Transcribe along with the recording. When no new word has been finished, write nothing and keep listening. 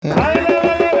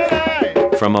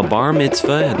From a bar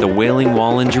mitzvah at the Wailing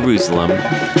Wall in Jerusalem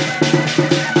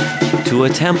to a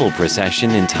temple procession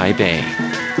in Taipei,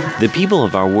 the people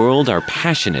of our world are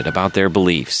passionate about their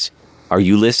beliefs. Are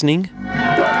you listening?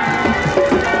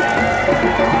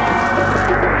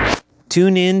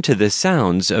 Tune in to the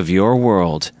sounds of your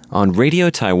world on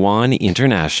Radio Taiwan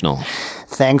International.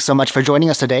 Thanks so much for joining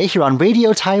us today here on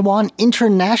Radio Taiwan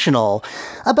International.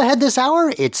 Up ahead this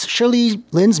hour, it's Shirley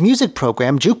Lin's music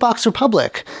program, Jukebox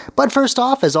Republic. But first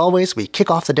off, as always, we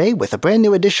kick off the day with a brand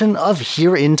new edition of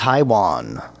Here in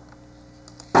Taiwan.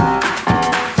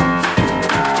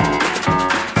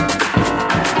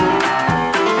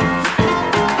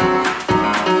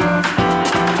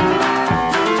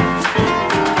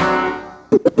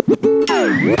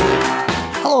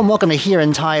 Hello and welcome to Here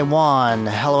in Taiwan.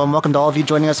 Hello and welcome to all of you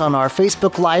joining us on our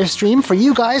Facebook live stream. For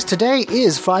you guys, today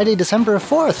is Friday, December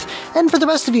 4th. And for the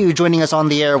rest of you joining us on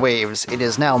the airwaves, it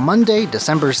is now Monday,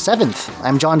 December 7th.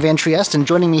 I'm John Van Trieste, and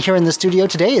joining me here in the studio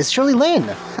today is Shirley Lin.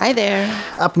 Hi there.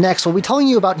 Up next, we'll be telling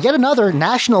you about yet another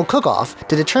national cook-off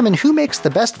to determine who makes the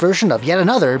best version of yet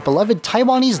another beloved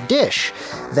Taiwanese dish.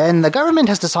 Then the government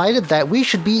has decided that we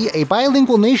should be a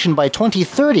bilingual nation by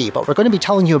 2030, but we're going to be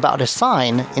telling you about a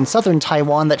sign in southern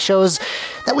Taiwan that shows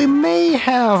that we may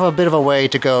have a bit of a way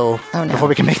to go before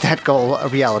we can make that goal a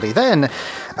reality. Then,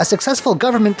 a successful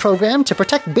government program to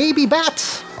protect baby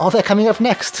bats. All that coming up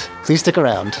next. Please stick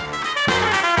around.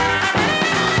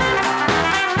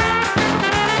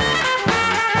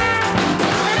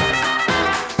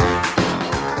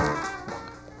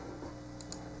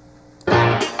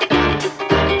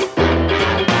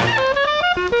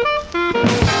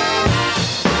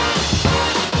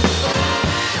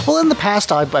 In the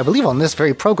past, I believe on this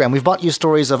very program, we've brought you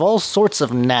stories of all sorts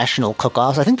of national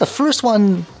cook-offs. I think the first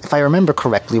one, if I remember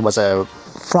correctly, was a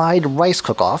fried rice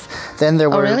cook-off. Then there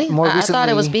were more recently... I thought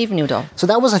it was beef noodle. So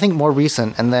that was, I think, more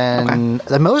recent. And then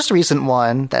the most recent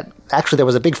one that actually there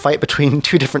was a big fight between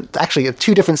two different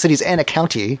cities and a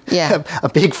county. Yeah. A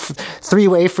big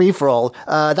three-way free-for-all.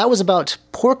 That was about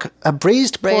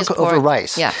braised pork over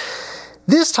rice. Yeah.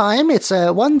 This time, it's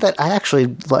one that I actually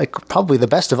like probably the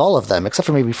best of all of them, except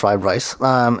for maybe fried rice.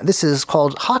 This is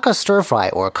called Hakka Stir Fry,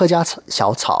 or Kejia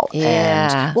Xiao Cao.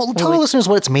 Yeah. And, well, tell our listeners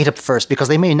what it's made of first, because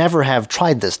they may never have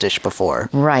tried this dish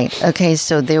before. Right. Okay,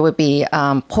 so there would be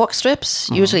pork strips,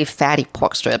 usually fatty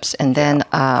pork strips, and then...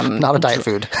 Not a diet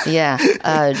food. Yeah.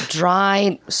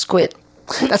 Dried squid.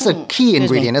 That's a key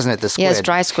ingredient, isn't it, the squid? Yes,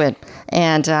 dry squid.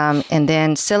 And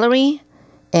then celery...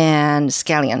 and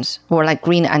scallions, or like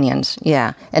green onions,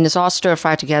 yeah. And it's all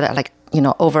stir-fried together, like,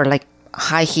 over like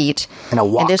high heat. In a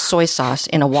wok. And there's soy sauce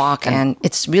in a wok, and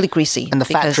it's really greasy. And the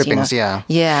fat drippings, yeah.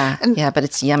 Yeah, but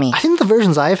it's yummy. I think the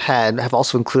versions I've had have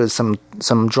also included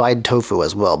some dried tofu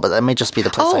as well, but that may just be the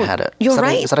place I had it. You're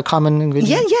right. Is that a common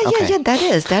ingredient? Yeah,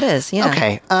 that is, yeah.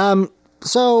 Okay,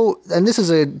 so, and this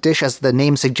is a dish, as the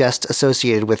name suggests,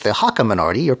 associated with the Hakka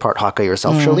minority. You're part Hakka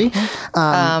yourself, Shirley.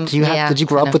 Did you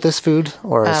grow up with this food?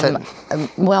 Or is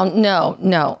well, no.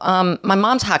 My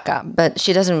mom's Hakka, but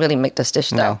she doesn't really make this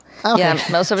dish, though. No. Okay. Yeah,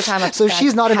 most of the time. So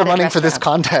she's not in the running for this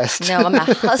contest. No, my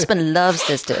husband loves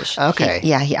this dish. Okay.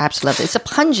 He absolutely loves it. It's a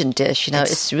pungent dish,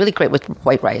 it's really great with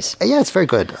white rice. Yeah, it's very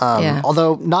good.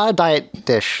 Although not a diet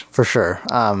dish, for sure.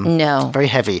 No. Very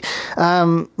heavy.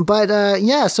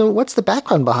 So what's the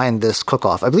background behind this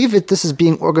cook-off? I believe this is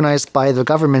being organized by the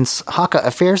government's Hakka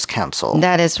Affairs Council.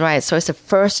 That is right. So it's the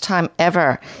first time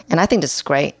ever, and I think this is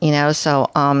great. So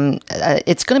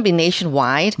it's going to be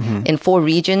nationwide in 4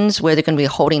 regions where they're going to be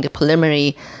holding the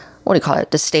preliminary. What do you call it?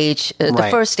 The stage, the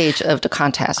first stage of the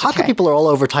contest. Hakka people are all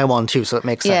over Taiwan too, so it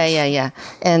makes sense. Yeah.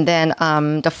 And then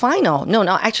the final. No.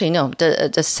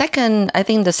 The second. I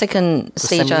think the second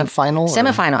stage semi-final.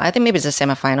 Semi-final. I think maybe it's a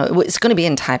semi-final. It's going to be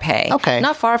in Taipei. Okay.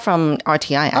 Not far from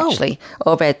RTI actually,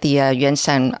 over at the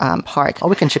Yuanshan Park. Oh,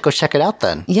 we can go check it out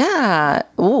then. Yeah.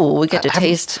 Ooh, we get to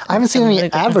taste. I haven't seen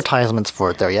any advertisements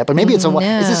for it there yet, but maybe it's a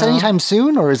while. Is this anytime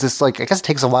soon, or is this I guess it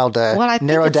takes a while to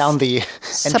narrow down the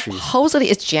entries?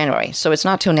 Supposedly it's January. So it's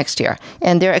not till next year.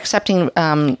 And they're accepting,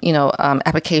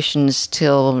 applications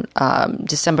till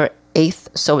December 8th,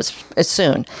 so it's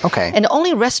soon. Okay. And the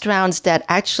only restaurants that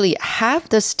actually have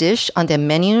this dish on their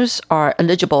menus are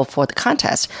eligible for the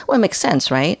contest. Well, it makes sense,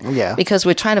 right? Yeah. Because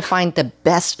we're trying to find the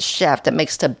best chef that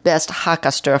makes the best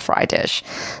Hakka stir-fry dish.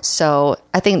 So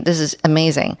I think this is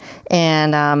amazing.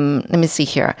 And let me see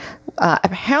here.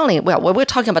 Apparently, when we're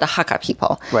talking about the Hakka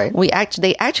people, right?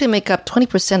 They actually make up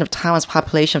 20% of Taiwan's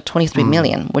population of 23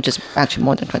 million, which is actually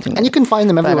more than 20 million. And you can find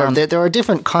them everywhere. There are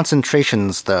different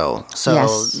concentrations, though. So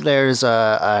there's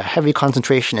a heavy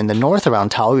concentration in the north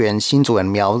around Taoyuan, Hsinchu,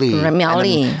 and Miaoli.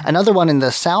 Miaoli. And then another one in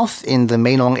the south in the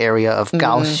Meinong area of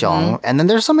Kaohsiung. And then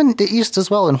there's some in the east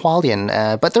as well in Hualien.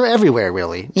 But they're everywhere,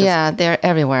 really. Yeah, they're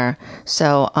everywhere.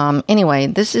 So anyway,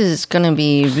 this is going to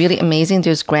be really amazing.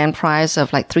 There's grand prize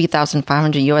of like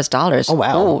 $3,500. Oh,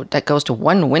 wow. Oh, that goes to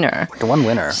one winner. The one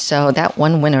winner. So that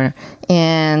one winner.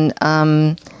 And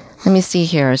let me see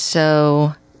here.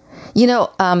 So,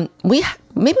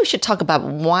 maybe we should talk about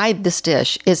why this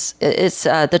dish is.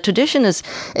 The tradition is,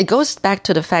 it goes back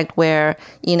to the fact where,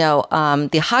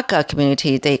 the Hakka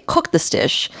community, they cook this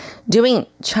dish during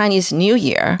Chinese New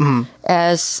Year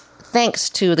as thanks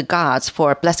to the gods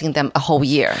for blessing them a whole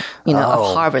year,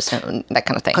 of harvest and that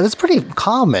kind of thing. Because it's pretty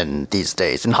common these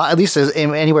days, and at least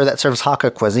anywhere that serves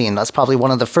Hakka cuisine, that's probably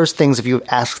one of the first things if you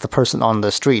ask the person on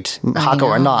the street, Hakka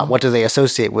or not, what do they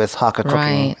associate with Hakka cooking?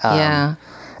 Right, yeah.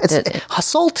 It's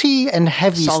salty and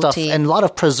heavy stuff, and a lot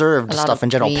of preserved stuff in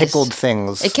general, grease. pickled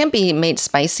things. It can be made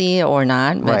spicy or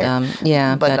not, but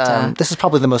right. But this is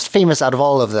probably the most famous out of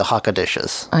all of the Hakka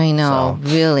dishes. I know,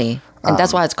 really. And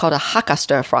that's why it's called a Hakka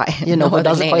stir fry. But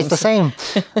doesn't quite the same.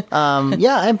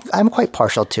 I'm quite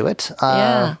partial to it.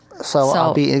 So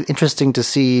I'll be interesting to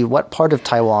see what part of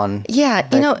Taiwan they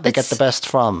get the best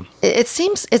from. It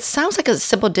sounds like a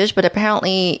simple dish, but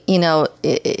apparently,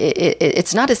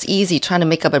 it's not as easy trying to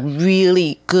make up a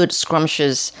really good,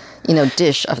 scrumptious,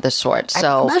 dish of the sort.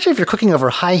 So imagine if you're cooking over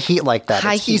high heat like that.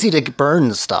 It's easy to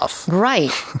burn stuff.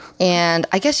 Right. And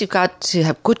I guess you've got to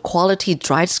have good quality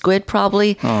dried squid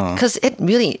probably, because it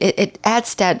really, it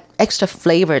adds that extra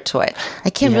flavor to it.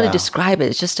 I can't really describe it.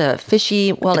 It's just a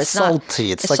fishy, it's salty.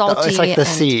 Not. It's like the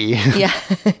sea. Yeah.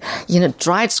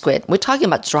 Dried squid. We're talking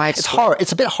about dried squid. It's hard.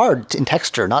 It's a bit hard in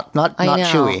texture, not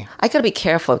chewy. I got to be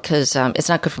careful because it's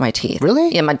not good for my teeth.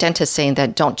 Really? Yeah, my dentist saying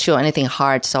that don't chew anything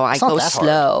hard, so I go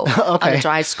slow on the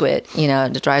dried squid,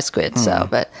 the dried squid. So,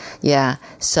 but yeah.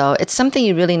 So it's something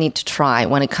you really need to try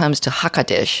when it comes to Hakka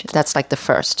dish. That's like the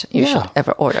first you should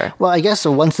ever order. Well, I guess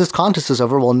once this contest is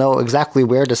over, we'll know exactly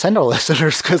where to send our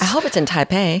listeners. I hope it's in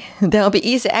Taipei. There'll be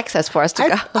easy access for us to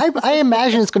go. I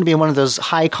imagine it's going to be in one of those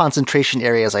high concentration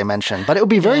areas I mentioned, but it would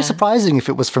be very surprising if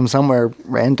it was from somewhere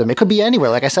random. It could be anywhere.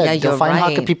 Like I said, you'll find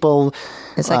Hakka people.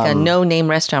 It's like a no-name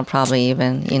restaurant probably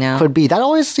even, Could be. That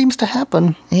always seems to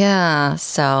happen. Yeah.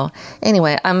 So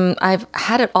anyway, I've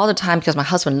had it all the time because my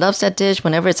husband loves that dish.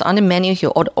 Whenever it's on the menu,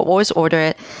 he'll always order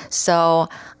it. So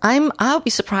I'll be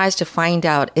surprised to find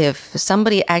out if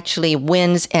somebody actually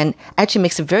wins and actually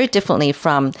makes it very differently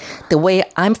from the way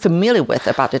I'm familiar with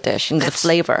about the dish and the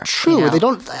flavor. True.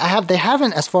 They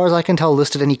haven't, as far as I can tell,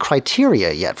 listed any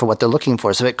criteria yet for what they're looking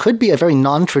for. So it could be a very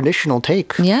non-traditional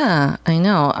take. Yeah, I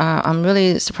know. I'm really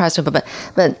surprised with it,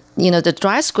 but the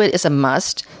dry squid is a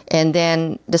must, and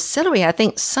then the celery. I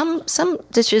think some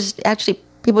dishes actually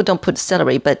people don't put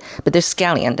celery, but there's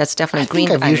scallion. That's definitely green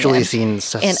onion. I've usually seen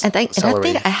celery. And I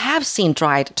think I have seen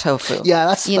dried tofu. Yeah,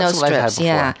 that's what I've had before.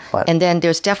 Yeah, but. And then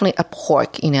there's definitely a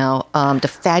pork. The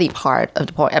fatty part of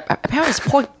the pork. Apparently, it's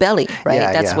pork belly,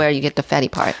 right? That's where you get the fatty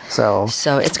part. So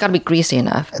it's got to be greasy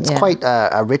enough. It's quite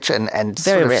rich and very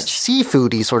sort of rich,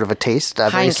 seafoody sort of a taste.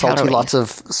 Very salty, calorie. Lots of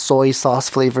soy sauce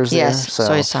flavors there. Yes,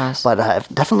 soy sauce. But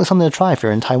definitely something to try if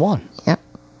you're in Taiwan. Yep.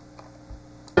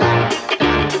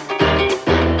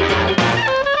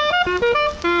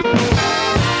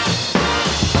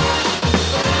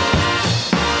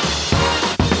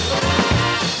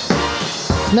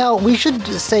 Now, we should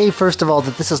say, first of all,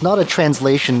 that this is not a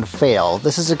translation fail.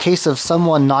 This is a case of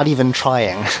someone not even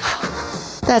trying.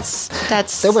 That's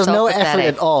There was so no pathetic. effort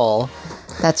at all.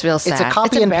 That's real sad.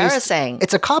 It's embarrassing.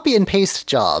 It's a copy and paste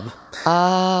job.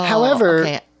 Oh, However,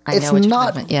 okay. it's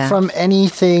not from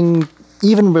anything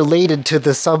even related to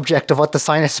the subject of what the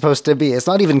sign is supposed to be. It's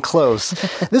not even close.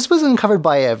 This was uncovered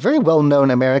by a very well-known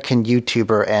American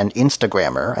YouTuber and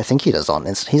Instagrammer. I think he does on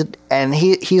Instagram.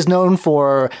 He's known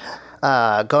for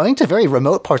going to very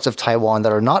remote parts of Taiwan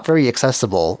that are not very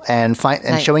accessible and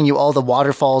showing you all the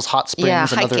waterfalls, hot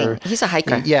springs, and hiking. other. He's a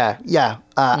hiker. Yeah.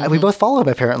 We both follow him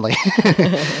apparently.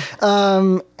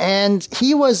 And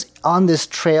he was on this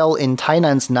trail in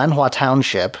Tainan's Nanhua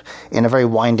Township in a very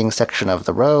winding section of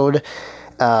the road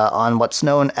on what's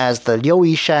known as the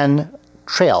Liuishan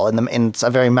Trail in it's a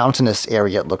very mountainous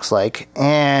area, it looks like.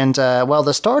 And,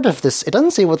 the start of this, it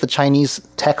doesn't say what the Chinese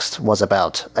text was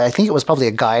about. I think it was probably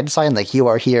a guide sign, like, you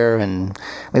are here, and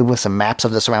maybe with some maps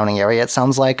of the surrounding area, it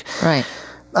sounds like. Right.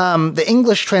 The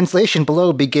English translation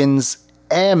below begins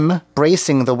M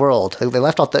bracing the world. They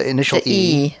left out the initial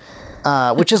E.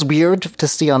 which is weird to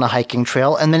see on a hiking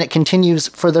trail. And then it continues,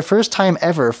 for the first time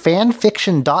ever,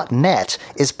 fanfiction.net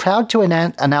is proud to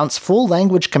announce full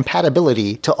language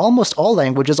compatibility to almost all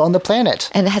languages on the planet.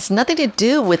 And it has nothing to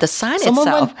do with the sign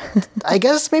itself. I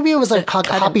guess maybe it was a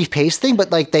copy-paste thing,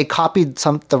 but like they copied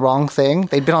the wrong thing.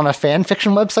 They'd been on a fan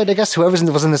fiction website, I guess, whoever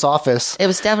was in this office. It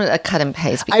was definitely a cut and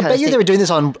paste. I bet you they were doing this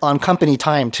on company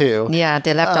time, too. Yeah,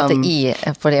 they left out the E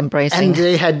for the embracing. And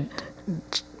they had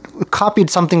copied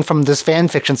something from this fan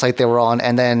fiction site they were on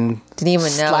and then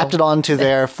slapped it onto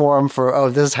their form for,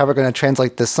 this is how we're going to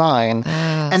translate this sign.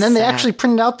 And then they actually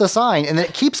printed out the sign, and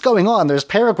it keeps going on. There's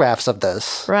paragraphs of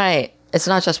this. Right. It's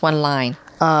not just one line.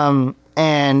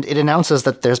 And it announces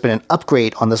that there's been an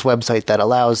upgrade on this website that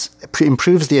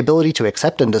improves the ability to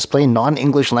accept and display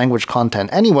non-English language content.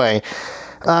 Anyway,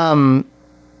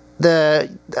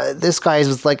 this guy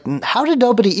was like, how did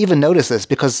nobody even notice this?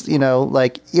 Because,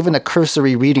 like, even a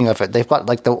cursory reading of it, they've got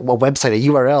like a website, a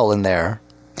URL in there.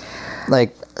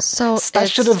 Like, so that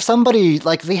should have somebody,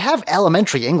 like, they have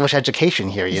elementary English education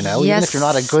here, Yes. Even if you're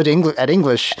not at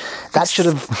English, that should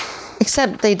have...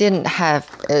 Except they didn't have,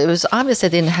 it was obvious they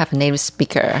didn't have a native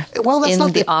speaker in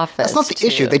the office. That's not the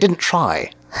issue. They didn't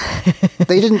try.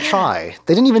 They didn't try.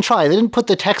 They didn't even try. They didn't put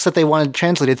the text that they wanted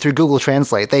translated through Google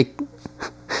Translate.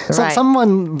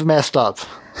 Someone messed up.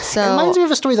 So, it reminds me of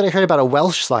a story that I heard about a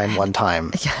Welsh sign one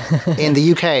time in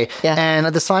the UK. Yeah. And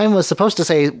the sign was supposed to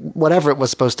say whatever it was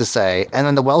supposed to say. And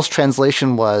then the Welsh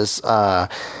translation was...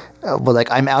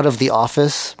 I'm out of the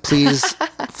office. Please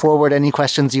forward any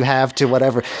questions you have to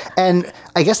whatever. And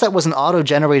I guess that was an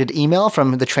auto-generated email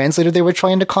from the translator they were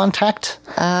trying to contact.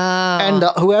 Oh. And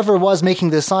whoever was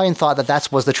making the sign thought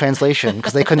that was the translation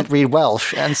because they couldn't read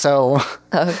Welsh. And so...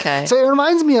 Okay. So it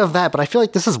reminds me of that, but I feel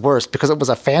like this is worse because it was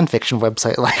a fan fiction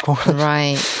website.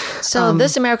 Right. So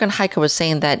this American hiker was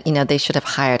saying that, they should have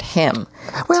hired him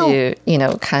to,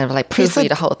 kind of like proofread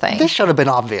the whole thing. This should have been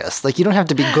obvious. Like, you don't have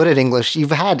to be good at English.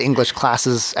 You've had English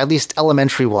classes, at least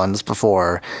elementary ones,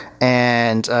 before.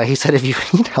 And he said if you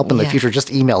need help in the future,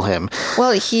 just email him.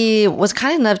 Well, he was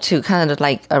kind enough to kind of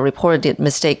like report the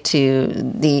mistake to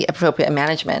the appropriate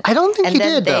management. I don't think he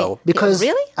did, though, because...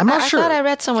 Really? I'm not sure. I thought I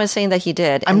read somewhere saying that he did.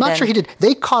 I'm not sure he did.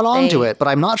 They caught on to it, but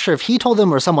I'm not sure if he told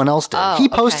them or someone else did. He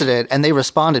posted it, and they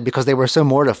responded because they were so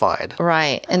mortified.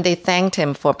 Right, and they thanked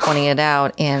him for pointing it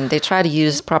out, and they tried to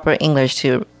use proper English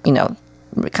to,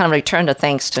 kind of return the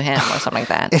thanks to him or something like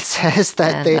that. It says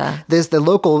that there's the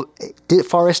local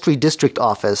forestry district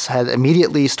office had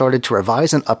immediately started to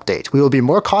revise and update. We will be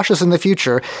more cautious in the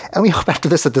future, and we hope after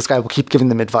this that this guy will keep giving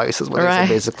them advice, is what they said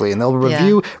basically. And they'll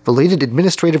review related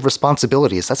administrative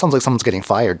responsibilities. That sounds like someone's getting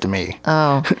fired to me.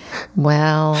 Oh,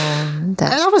 well...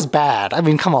 That was bad. I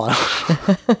mean, come on.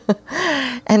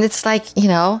 And it's like,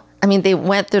 they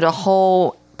went through the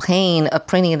whole pain of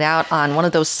printing it out on one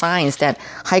of those signs that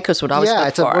hikers would always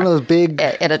look for. One of those big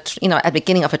at the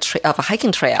beginning of a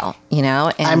hiking trail,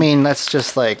 And, that's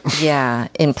just like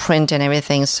in print and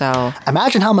everything. So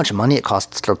imagine how much money it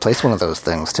costs to replace one of those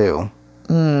things too.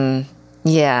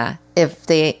 Yeah, if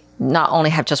they not only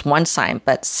have just one sign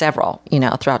but several,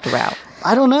 throughout the route.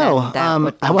 I don't know.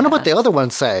 I wonder what the other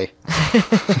ones say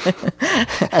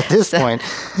at this point.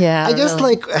 Yeah. I guess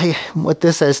what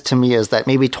this says to me is that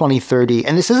maybe 2030,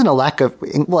 and this isn't a lack of,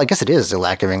 well, I guess it is a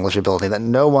lack of English ability, that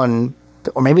no one,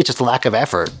 or maybe it's just a lack of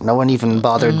effort. No one even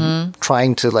bothered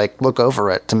trying to look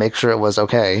over it to make sure it was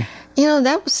okay.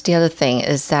 That was the other thing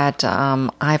is that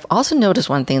I've also noticed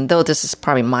one thing, though this is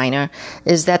probably minor,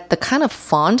 is that the kind of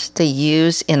font they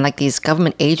use in these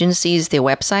government agencies, their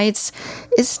websites,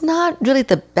 is not really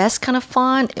the best kind of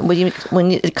font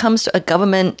when it comes to a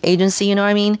government agency, you know what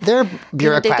I mean? They're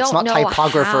bureaucrats, not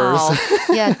typographers.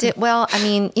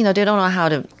 They don't know how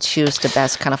to choose the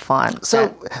best kind of font. So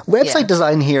website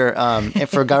design here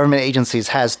for government agencies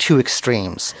has two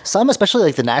extremes. Some,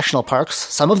 especially the national parks,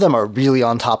 some of them are really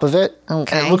on top of it.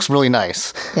 Okay. And it looks really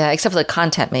nice. Yeah, except for the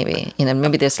content, maybe.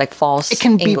 Maybe there's false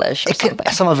English or something.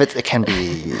 Some of it can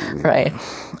be... Right.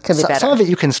 Could be better. Some of it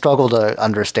you can struggle to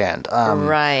understand.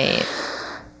 Right.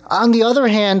 On the other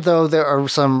hand, though, there are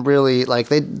some really,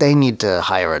 they need to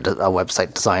hire a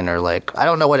website designer. I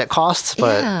don't know what it costs,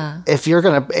 but if you're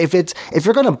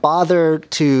gonna bother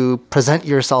to present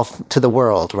yourself to the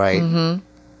world, right?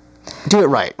 Mm-hmm. Do it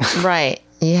right. Right.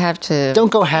 You have to...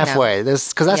 Don't go halfway,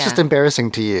 because that's just embarrassing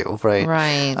to you, right?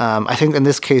 Right. I think in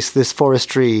this case, this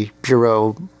Forestry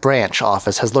Bureau branch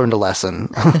office has learned a lesson.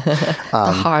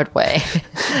 The hard way.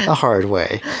 A hard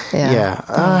way.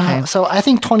 Yeah. So I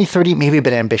think 2030 maybe a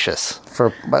bit ambitious.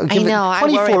 For give know, it I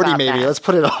worry 2040 about maybe. that. Let's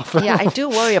put it off. Yeah, I do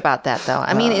worry about that, though.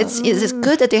 I mean, it's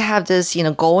good that they have this,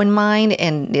 goal in mind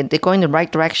and they're going in the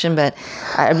right direction. But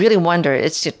I really wonder.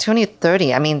 It's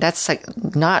 2030. I mean, that's like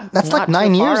not. That's not like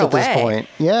 9 too far years at this away. point.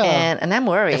 Yeah, and I'm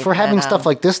worried if we're having that, stuff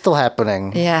like this still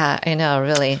happening. Yeah, I know,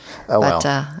 really. Oh, but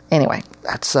well. Anyway,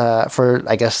 That's for,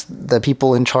 I guess, the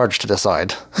people in charge to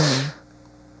decide.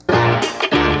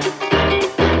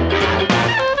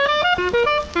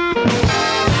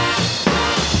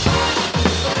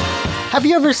 Have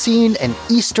you ever seen an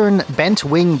eastern bent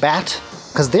wing bat?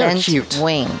 Because they're bent cute.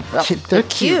 wing. Well, They're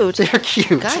cute. They're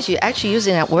cute. Gosh, you're actually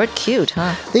using that word "cute,"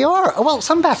 huh? They are. Well,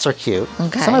 some bats are cute.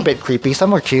 Okay. Some are a bit creepy.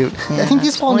 Some are cute. I think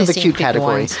these I've fall into only the seen cute creepy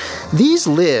category. ones. These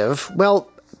live,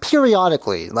 well,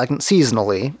 periodically, like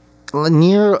seasonally,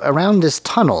 near around this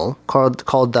tunnel called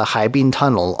the Haibin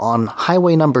Tunnel on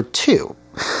Highway number 2.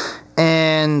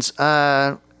 And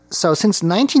so since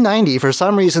 1990, for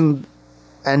some reason,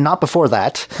 and not before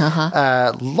that,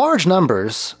 large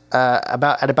numbers,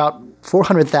 about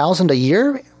 400,000 a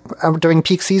year during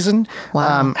peak season,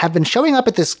 Wow. have been showing up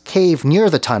at this cave near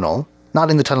the tunnel. Not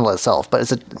in the tunnel itself, but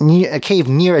it's a cave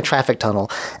near a traffic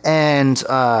tunnel. And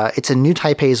it's in New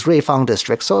Taipei's Ruifang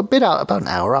district, so about an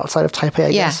hour outside of Taipei,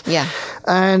 I guess. Yeah.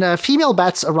 And female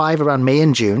bats arrive around May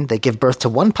and June. They give birth to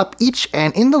one pup each,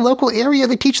 and in the local area,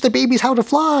 they teach the babies how to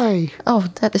fly Oh,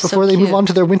 that is before so they cute. move on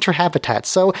to their winter habitats.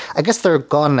 So I guess they're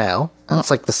gone now. It's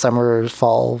like the summer,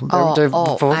 fall. I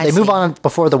They move see. on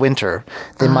before the winter.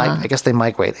 They I guess they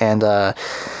migrate. And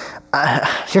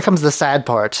here comes the sad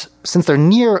part. Since they're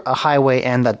near a highway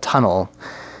and that tunnel,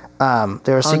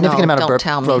 there are a significant amount don't of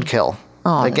tell me. roadkill.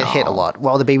 They get hit a lot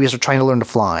while the babies are trying to learn to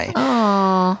fly.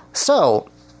 So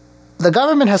the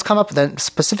government has come up with,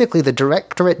 specifically the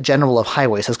Directorate General of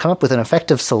Highways has come up with an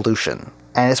effective solution.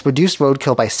 And it's reduced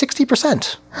roadkill by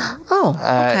 60%. Oh,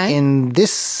 okay. In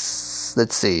this,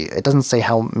 let's see, it doesn't say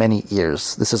how many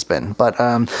years this has been, but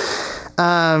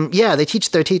yeah,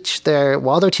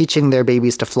 while they're teaching their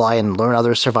babies to fly and learn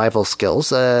other survival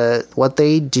skills, what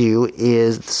they do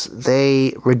is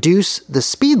they reduce the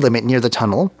speed limit near the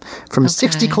tunnel from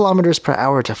 60 kilometers per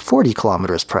hour to 40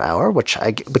 kilometers per hour,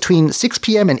 between 6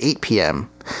 p.m. and 8 p.m.,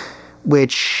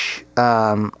 which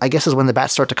I guess is when the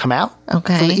bats start to come out for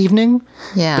the evening.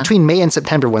 Yeah. Between May and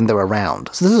September when they're around.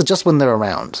 So this is just when they're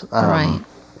around. Right.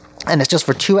 And it's just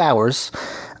for 2 hours.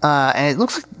 And it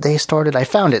looks like they started, I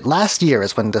found it, last year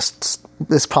is when this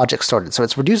project started. So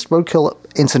it's reduced roadkill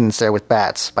incidents there with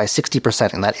bats by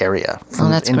 60% in that area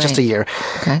in just a year.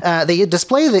 Okay. They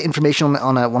display the information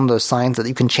on one of those signs that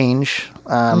you can change.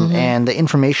 And the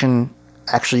information,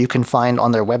 actually, you can find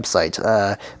on their website.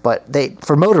 But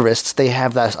for motorists, they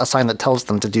have a sign that tells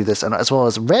them to do this, and as well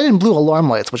as red and blue alarm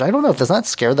lights, which I don't know if does that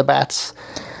scare the bats.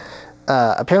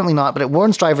 Apparently not, but it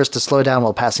warns drivers to slow down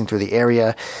while passing through the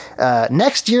area.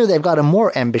 Next year, they've got a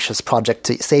more ambitious project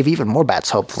to save even more bats,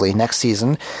 hopefully, next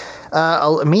season.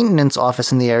 A maintenance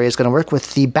office in the area is going to work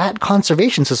with the Bat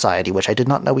Conservation Society, which I did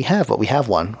not know we have, but we have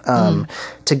one,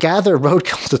 to gather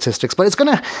roadkill statistics. But it's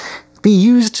going to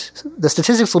the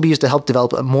statistics will be used to help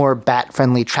develop more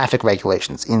bat-friendly traffic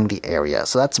regulations in the area.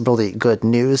 So that's really good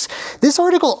news. This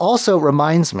article also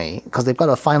reminds me, because they've got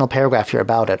a final paragraph here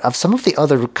about it, of some of the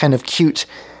other kind of cute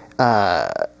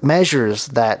measures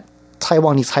that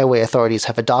Taiwanese highway authorities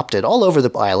have adopted all over the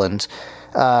island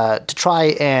to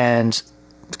try and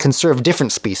conserve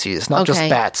different species, not just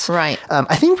bats. Right.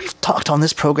 I think we've talked on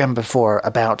this program before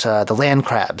about the land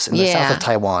crabs in the south of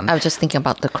Taiwan. I was just thinking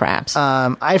about the crabs.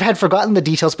 I had forgotten the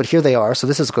details, but here they are, so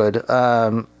this is good.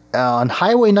 On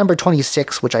highway number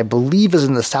 26, which I believe is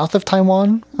in the south of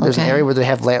Taiwan, there's an area where they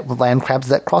have land crabs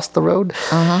that cross the road.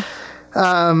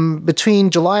 Between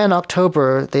July and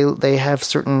October, they have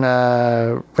certain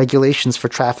regulations for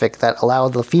traffic that allow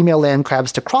the female land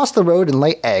crabs to cross the road and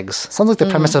lay eggs. Sounds like the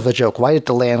premise of a joke. Why did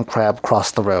the land crab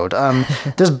cross the road?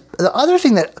 There's the other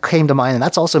thing that came to mind, and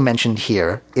that's also mentioned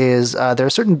here, is there are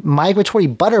certain migratory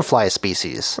butterfly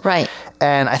species. Right.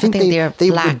 And I think they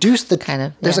reduce the kind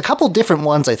of. There's a couple different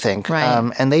ones, I think.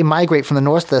 Right. And they migrate from the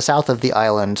north to the south of the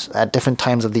island at different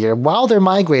times of the year. While they're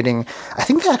migrating, I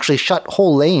think they actually shut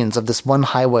whole lanes of this one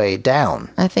highway down.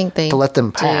 I think they to let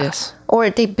them do. pass. Or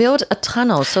they build a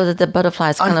tunnel so that the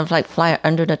butterflies kind of like fly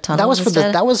under the tunnel.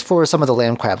 That was for some of the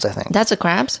land crabs, I think. That's the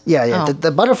crabs? Yeah. Oh.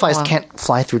 The butterflies can't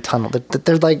fly through tunnel.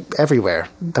 They're like everywhere.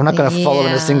 They're not going to follow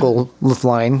in a single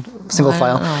line, single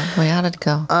file. I don't know. Where did it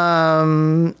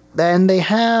go? then they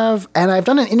have, and I've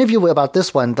done an interview about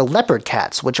this one, the leopard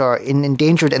cats, which are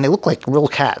endangered, and they look like real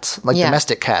cats, like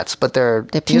domestic cats, but they're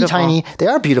teeny tiny. They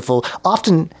are beautiful,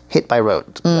 often hit by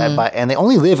rodents, and they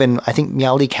only live in, I think,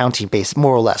 Miaoli County, base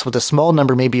more or less, with a small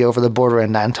number maybe over the border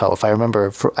in Nantou, if I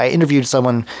remember. I interviewed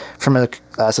someone from a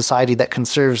society that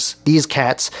conserves these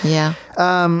cats. Yeah.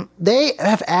 They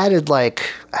have added, like,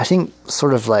 I think,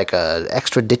 sort of like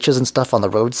extra ditches and stuff on the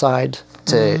roadside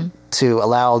to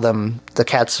allow the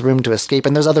cats room to escape.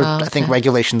 And there's other, I think,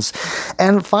 regulations.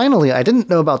 And finally, I didn't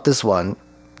know about this one.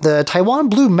 The Taiwan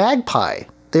Blue Magpie.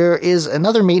 There is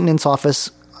another maintenance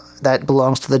office that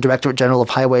belongs to the Directorate General of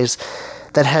Highways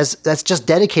that's just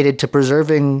dedicated to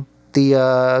preserving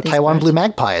the Taiwan Blue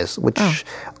Magpies, which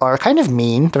are kind of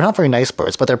mean. They're not very nice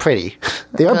birds, but they're pretty.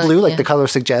 They are blue, like the color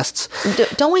suggests.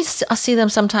 Don't we see them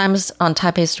sometimes on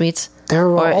Taipei streets? They're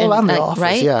all around the office,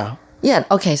 right? yeah. Yeah,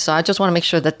 okay, so I just want to make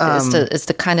sure that it's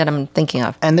the kind that I'm thinking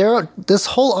of. And this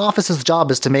whole office's job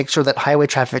is to make sure that highway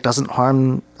traffic doesn't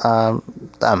harm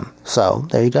them. So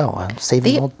there you go.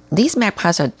 These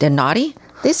magpies, they're naughty?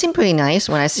 They seem pretty nice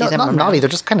when I see them. Not naughty, they're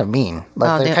just kind of mean.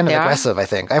 Like they're kind of aggressive, I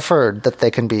think. I've heard that they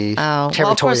can be territorial.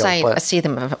 Well, of course, I see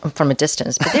them from a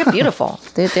distance, but they're beautiful.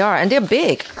 they are, and they're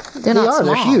big. They're not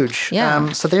small. They're huge.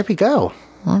 Yeah. So there we go.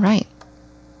 All right.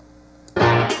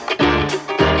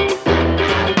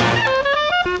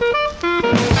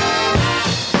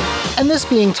 And this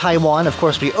being Taiwan, of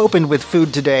course, we opened with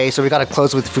food today, so we got to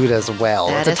close with food as well.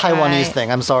 It's a Taiwanese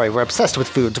thing. I'm sorry, we're obsessed with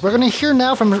food. So we're going to hear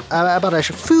now from about a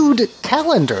food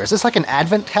calendar. Is this like an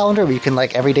advent calendar where you can,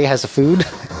 like, every day has a food?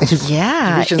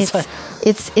 Yeah,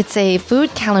 it's a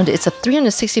food calendar. It's a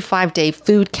 365-day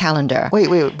food calendar.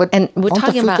 Wait, but and we're won't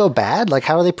talking the food about go bad? Like,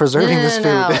 how are they preserving this food?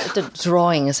 No, the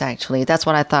drawings, actually. That's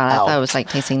what I thought. I thought it was like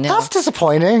tasting. No, that's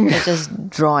disappointing. It's just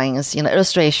drawings,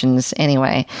 illustrations.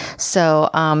 Anyway, so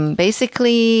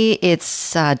basically,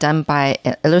 it's done by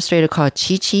an illustrator called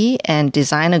Chi Chi and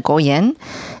designer Go Yan.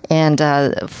 And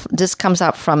this comes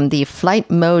out from the Flight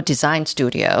Mode Design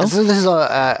Studio. So this is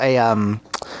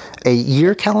a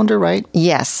year calendar, right?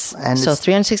 Yes. And so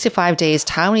 365 days,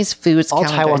 Taiwanese foods all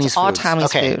calendar. Taiwanese all foods.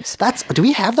 Taiwanese foods. Do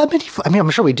we have that many? I mean,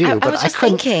 I'm sure we do, but I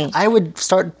couldn't. Thinking. I would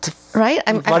start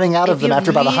running out of them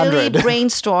after about 100. If you really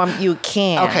brainstorm, you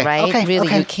can, right? Okay.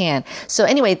 You can. So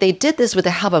anyway, they did this with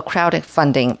the help of a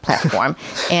crowdfunding platform.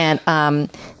 And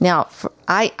now,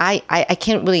 I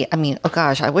can't really, oh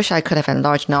gosh, I wish I could have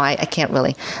enlarged. No, I can't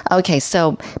really. Okay,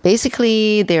 so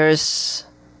basically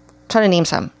try to name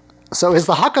some. So is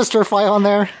the Hakka stir fry on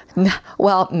there?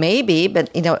 Well, maybe, but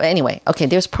anyway. Okay,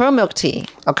 there's pearl milk tea.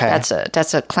 Okay,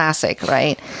 that's a classic,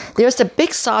 right? There's the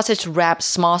big sausage wrapped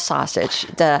small sausage,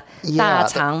 the 大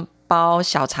肠包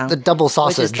小肠, the double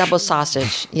sausage, which is double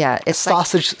sausage. Yeah, it's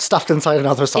sausage stuffed inside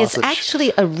another sausage. It's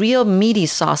actually a real meaty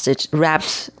sausage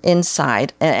wrapped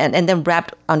inside, and then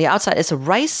wrapped on the outside. It's a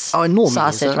rice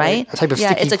sausage, right? A type of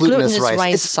sticky it's a glutinous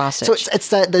rice sausage. So it's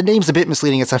the name's a bit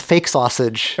misleading. It's a fake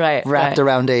sausage wrapped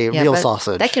around a real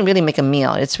sausage. That can really make a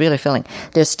meal. It's really filling.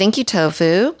 There's stinky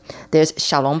tofu. There's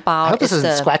xiaolongbao. I hope this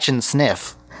isn't scratch and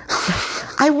sniff.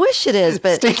 I wish it is,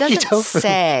 but it doesn't tofu.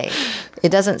 say. It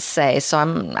doesn't say, so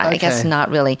I guess not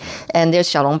really. And there's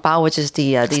xiaolongbao, which is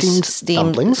the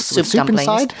steamed dumplings, soup dumplings.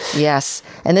 Inside? Yes,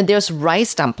 and then there's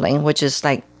rice dumpling, which is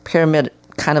like pyramid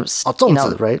kind of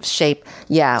right? shape.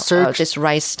 Yeah, this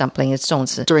rice dumpling. It's 粽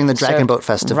子 during the Dragon Boat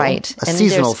Festival, right? A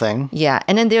seasonal thing. Yeah,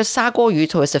 and then there's 砂锅鱼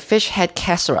头. It's a fish head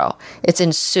casserole. It's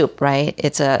in soup, right?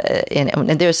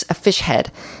 And there's a fish head,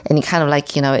 and you kind of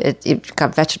like it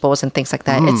got vegetables and things like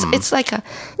that. It's like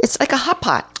a hot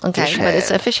pot, okay? But it's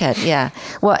a fish head. Yeah.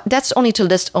 Well, that's only to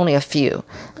list only a few.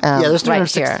 There's right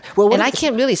here. Well, and I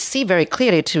can't really see very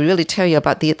clearly to really tell you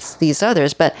about these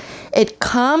others, but it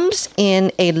comes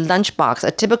in a lunchbox,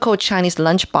 a typical Chinese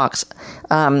lunchbox.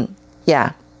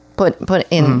 Put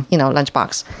in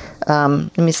lunchbox.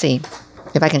 Let me see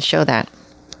if I can show that.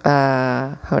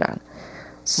 Hold on.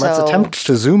 Let's attempt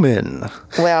to zoom in.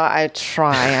 Well, I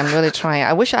try. I'm really trying.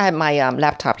 I wish I had my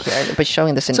laptop here, but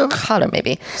showing this in color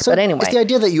maybe. But anyway. It's the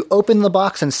idea that you open the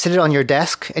box and sit it on your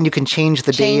desk, and you can change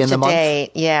the day and the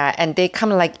month. Yeah. And they come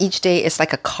like each day is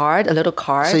like a little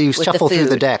card. So you shuffle through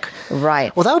the deck.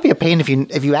 Right. Well, that would be a pain if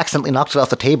you accidentally knocked it off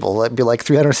the table. It'd be like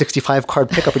 365 card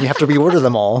pickup, and you have to reorder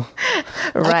them all.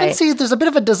 Right. I can see there's a bit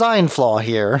of a design flaw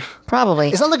here.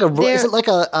 Probably. Is it like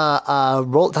a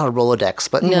not a Rolodex,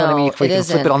 but you know what I mean? You can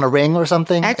flip it on a ring or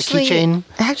something. Actually, a keychain.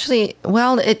 Actually,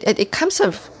 well, it comes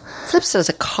flips as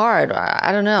a card.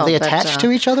 I don't know. Are they attached to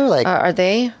each other? Like, are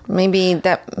they? Maybe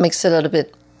that makes it a little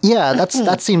bit Yeah,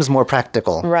 that seems more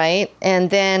practical. Right.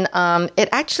 And then it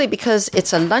actually, because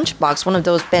it's a lunchbox, one of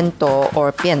those bento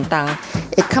or biendang,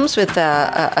 it comes with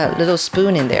a little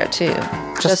spoon in there too.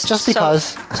 Just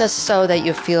because. Just so that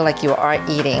you feel like you are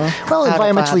eating. Well, out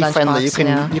environmentally of a friendly.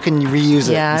 lunchbox, You can reuse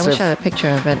it. Yeah, I wish I had a picture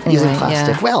of it. Anyway, using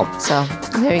plastic. Yeah. Well, so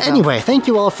there you go. Anyway, thank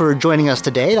you all for joining us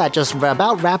today. That just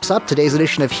about wraps up today's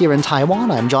edition of Here in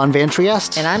Taiwan. I'm John Van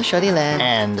Trieste. And I'm Shirley Lin.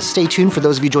 And stay tuned for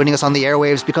those of you joining us on the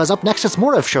airwaves, because up next it's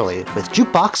more of Shirley with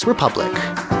Jukebox Republic.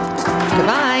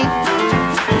 Goodbye.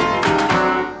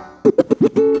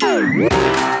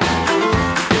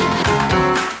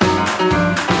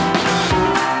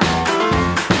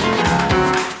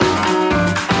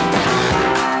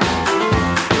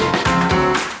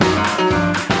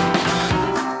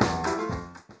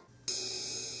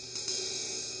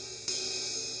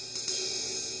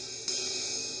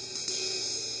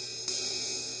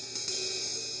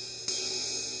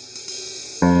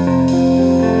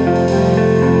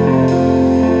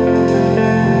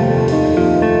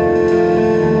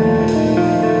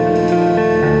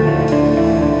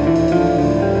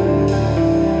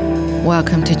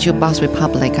 Welcome to Jukebox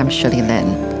Republic. I'm Shirley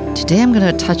Lin. Today I'm going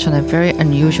to touch on a very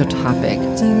unusual topic.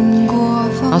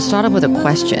 I'll start off with a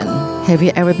question. Have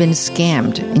you ever been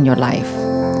scammed in your life?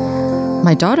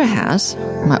 My daughter has,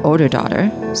 my older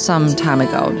daughter, some time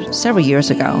ago, several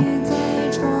years ago.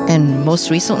 And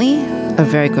most recently, a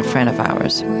very good friend of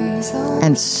ours.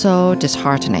 And so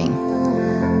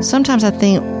disheartening. Sometimes I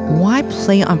think, why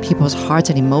play on people's hearts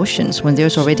and emotions when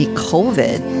there's already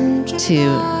COVID to,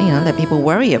 let people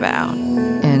worry about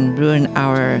and ruin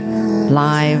our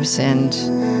lives and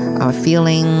our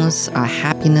feelings, our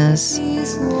happiness?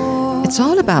 It's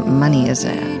all about money,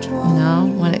 isn't it?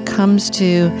 When it comes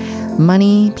to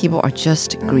money, people are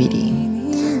just greedy.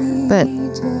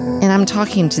 And I'm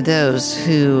talking to those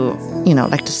who,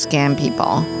 like to scam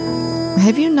people.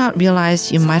 Have you not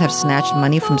realized you might have snatched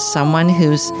money from someone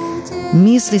whose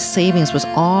measly savings was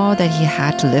all that he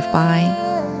had to live by?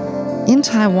 In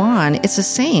Taiwan, it's the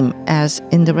same as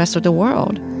in the rest of the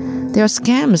world. There are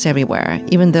scams everywhere,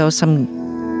 even though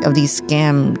some of these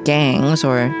scam gangs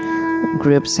or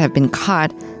groups have been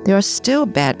caught. There are still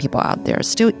bad people out there,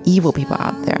 still evil people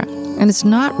out there. And it's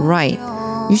not right.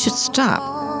 You should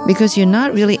stop, because you're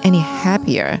not really any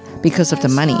happier because of the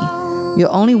money. You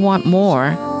only want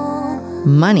more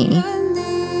money,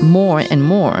 more and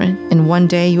more, and one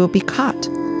day you will be caught.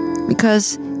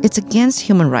 Because it's against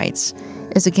human rights.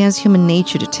 It's against human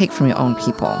nature to take from your own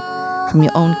people, from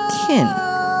your own kin.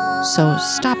 So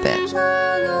stop it.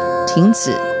 停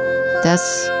止.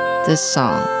 That's this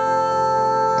song.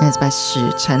 And it's by 史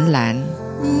晨兰.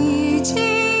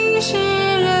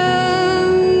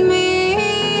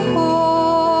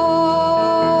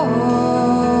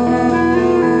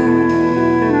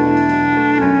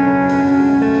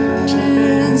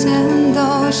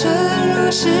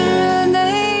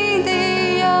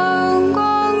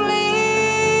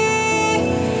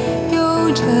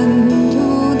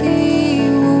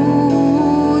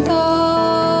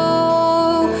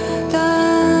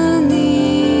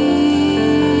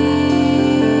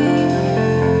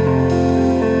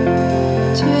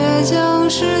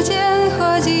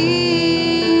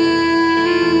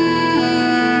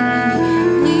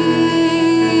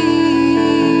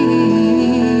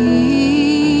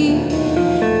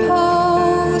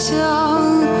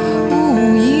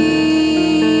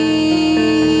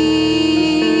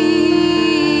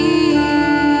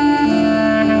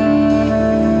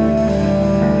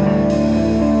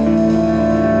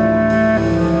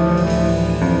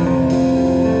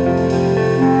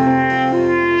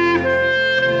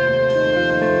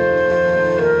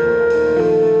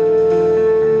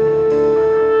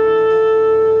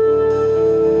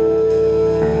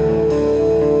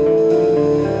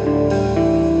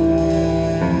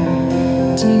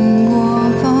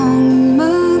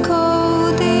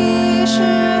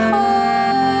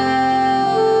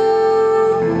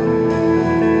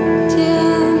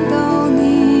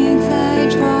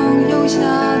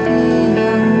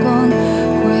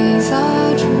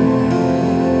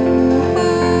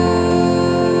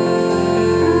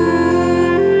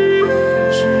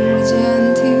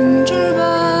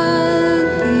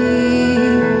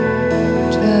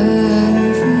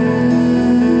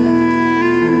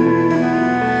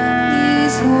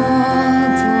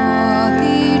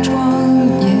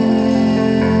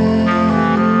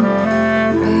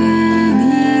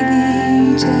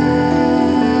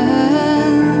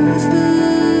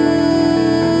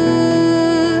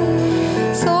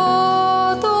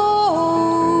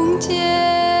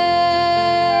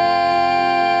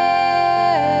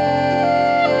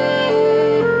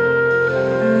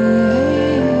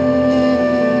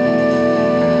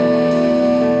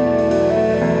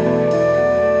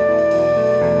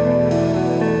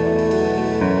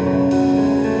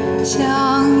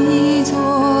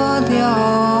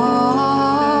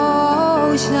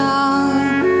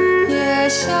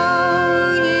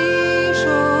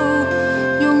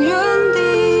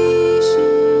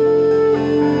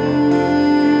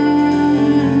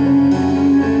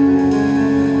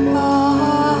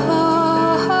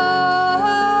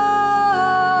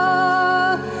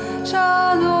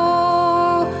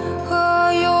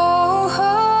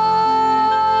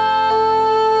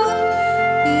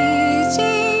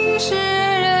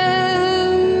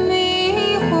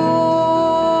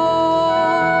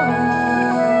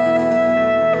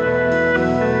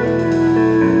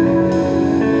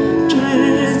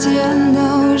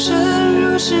深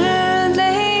入室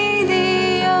内的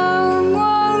阳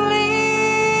光里，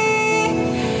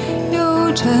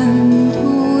有尘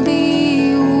土的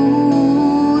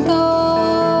舞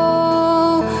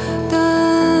蹈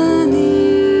的你，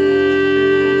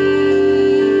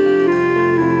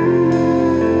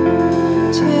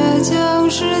却将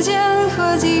时间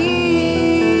和记忆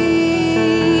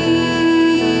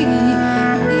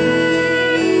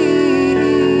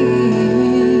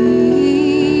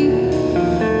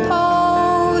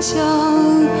抛向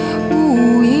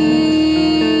无垠。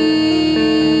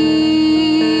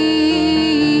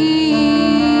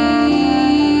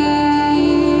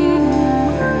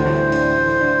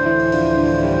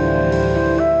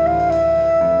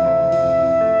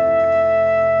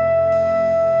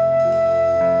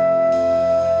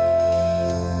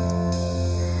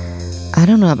I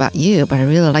don't know about you, but I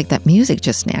really like that music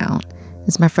just now.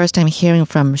 It's my first time hearing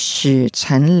from Shi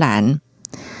Chenlan.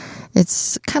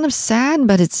 It's kind of sad,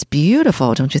 but it's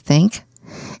beautiful, don't you think?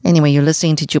 Anyway, you're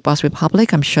listening to Jukebox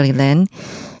Republic. I'm Shirley Lin.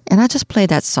 And I just played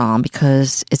that song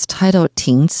because it's titled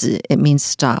停止. It means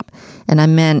stop. And I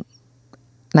meant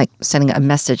like sending a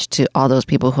message to all those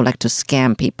people who like to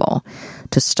scam people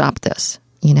to stop this.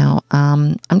 You know,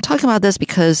 I'm talking about this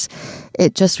because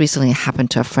it just recently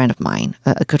happened to a friend of mine,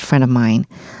 a good friend of mine.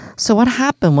 So what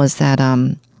happened was that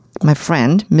my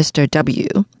friend, Mr. W,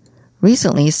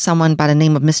 recently someone by the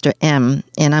name of Mr. M,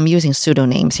 and I'm using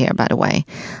pseudonames here, by the way,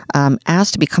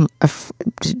 asked to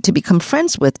become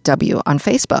friends with W on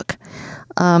Facebook.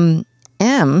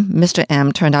 Mr.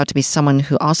 M turned out to be someone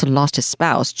who also lost his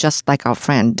spouse, just like our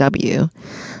friend W.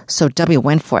 So W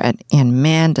went for it, and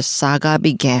man, the saga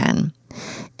began.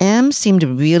 M seemed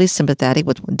really sympathetic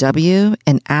with W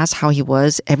and asked how he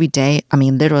was every day. I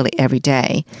mean, literally every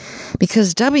day.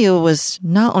 Because W was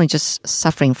not only just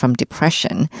suffering from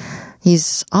depression,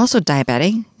 he's also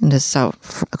diabetic, and is a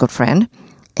good friend.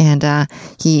 And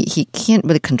he can't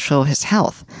really control his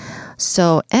health.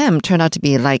 So M turned out to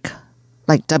be like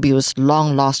W's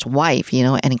long-lost wife, you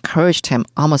know, and encouraged him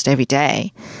almost every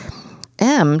day.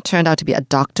 M turned out to be a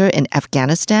doctor in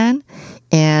Afghanistan,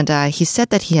 and he said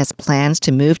that he has plans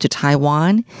to move to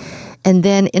Taiwan. And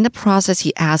then in the process,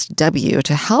 he asked W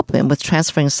to help him with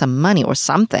transferring some money or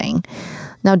something.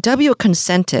 Now, W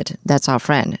consented, that's our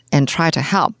friend, and tried to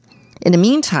help. In the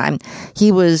meantime,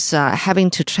 he was having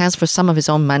to transfer some of his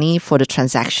own money for the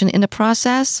transaction in the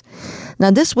process. Now,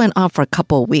 this went on for a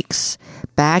couple of weeks,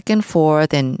 back and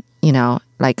forth, and, you know,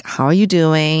 like, how are you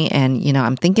doing? And, you know,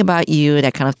 I'm thinking about you,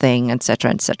 that kind of thing,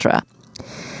 etc., etc.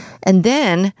 And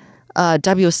then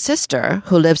W's sister,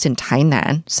 who lives in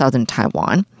Tainan, southern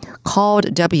Taiwan,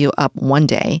 called W up one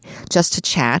day just to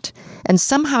chat. And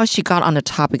somehow she got on the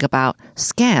topic about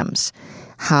scams.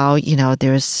 How,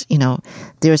 there's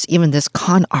even this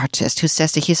con artist who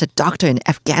says that he's a doctor in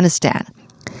Afghanistan.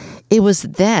 It was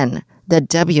then that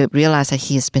W realized that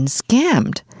he has been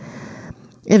scammed.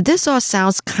 If this all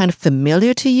sounds kind of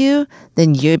familiar to you,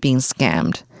 then you're being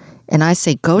scammed. And I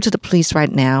say go to the police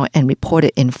right now and report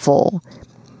it in full.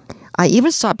 I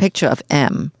even saw a picture of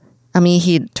M. I mean,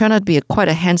 he turned out to be quite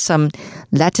a handsome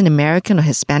Latin American or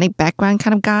Hispanic background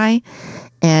kind of guy.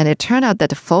 And it turned out that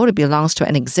the photo belongs to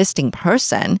an existing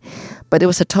person, but it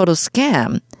was a total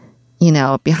scam,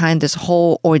 behind this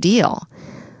whole ordeal.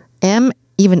 M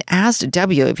even asked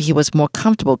W if he was more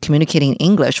comfortable communicating in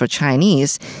English or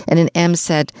Chinese. And then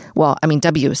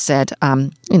W said,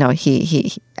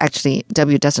 he actually,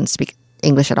 W doesn't speak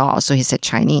English at all, so he said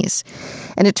Chinese.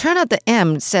 And it turned out that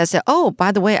M says that, oh,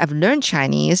 by the way, I've learned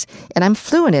Chinese and I'm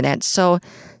fluent in it. So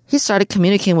he started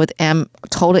communicating with M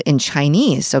totally in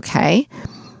Chinese, okay?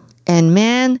 And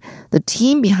man, the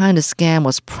team behind the scam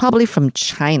was probably from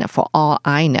China for all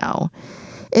I know.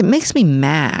 It makes me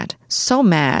mad, so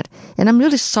mad. And I'm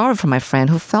really sorry for my friend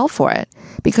who fell for it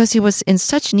because he was in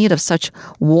such need of such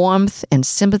warmth and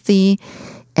sympathy.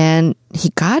 And he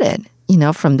got it,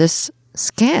 from this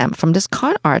scam, from this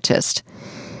con artist.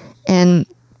 And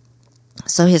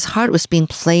so his heart was being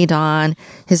played on.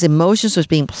 His emotions was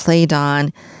being played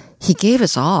on. He gave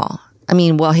us all. I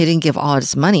mean, well, he didn't give all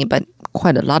his money, but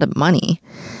quite a lot of money.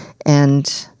 And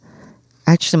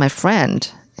actually, my friend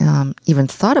even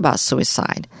thought about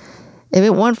suicide. If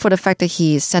it weren't for the fact that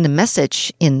he sent a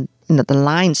message in the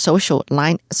Line social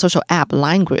app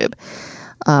Line group,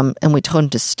 and we told him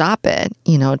to stop it,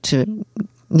 to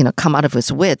come out of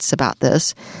his wits about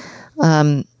this.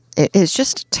 It's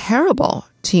just terrible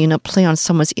to play on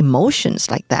someone's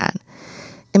emotions like that.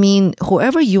 I mean,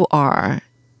 whoever you are,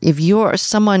 if you're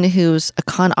someone who's a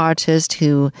con artist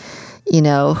who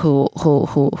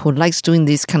likes doing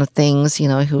these kind of things,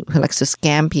 who likes to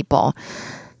scam people,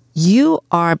 You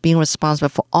are being responsible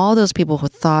for all those people who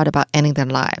thought about ending their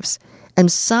lives. And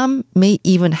some may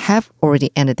even have already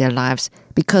ended their lives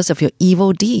because of your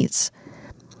evil deeds.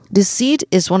 Deceit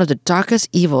is one of the darkest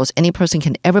evils any person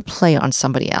can ever play on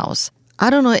somebody else. I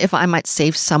don't know if I might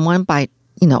save someone by,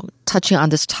 touching on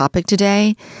this topic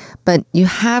today, but you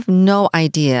have no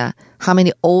idea how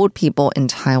many old people in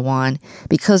Taiwan,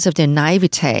 because of their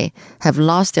naivete, have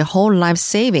lost their whole life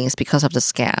savings because of the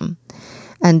scam.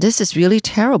 And this is really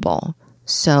terrible.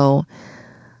 So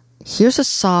here's a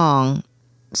song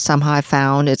somehow I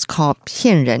found. It's called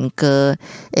骗人歌.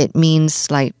 It means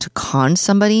like to con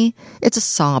somebody. It's a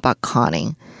song about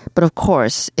conning. But of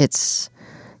course, it's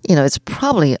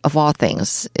probably, of all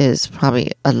things, is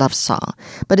probably a love song.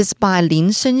 But it's by Lin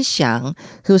Shengxiang,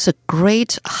 who's a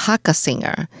great Hakka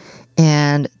singer.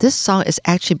 And this song is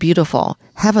actually beautiful.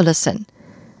 Have a listen.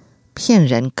 骗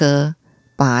人歌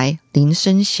by Lin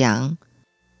Shengxiang.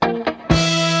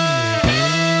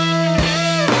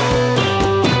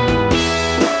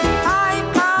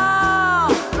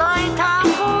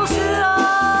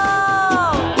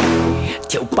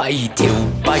 跳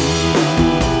幣，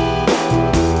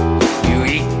有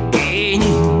一個人，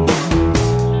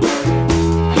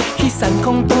去山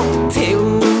空獨跳，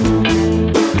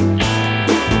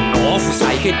我負晒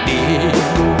佢哋，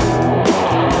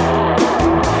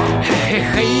嘿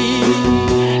嘿，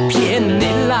騙你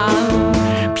啦，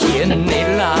騙你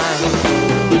啦，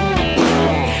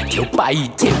跳幣，有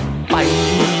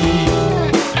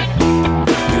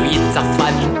一隻飯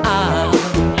啊！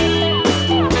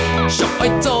想愛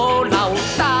做老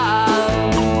大，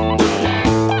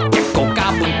一個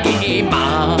家本幾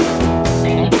嘛？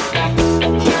嘿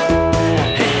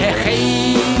嘿嘿，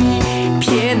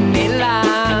騙你啦，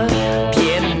騙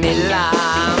你啦，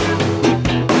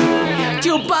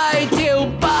跳擺，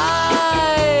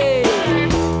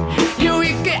有一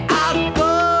個阿哥，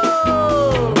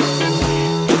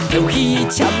跳起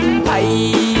槍牌，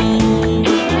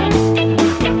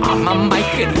阿媽買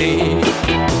給你。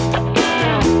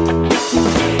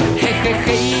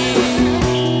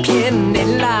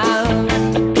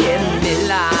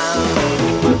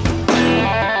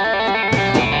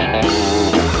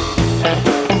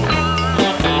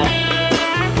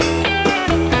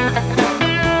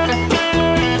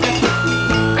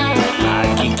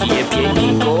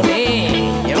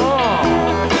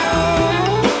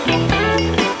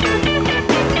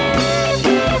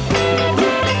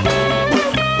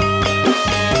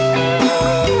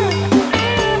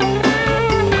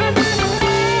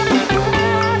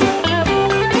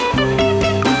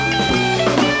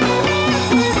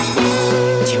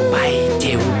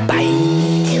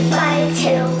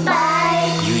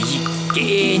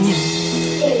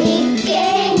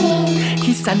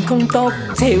山空獨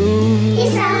跳，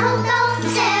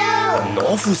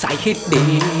我負晒佢哋，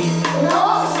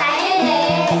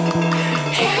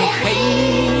嘿嘿嘿，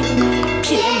騙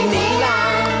你啦，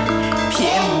騙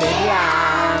你啦，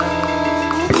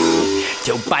跳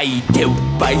幣，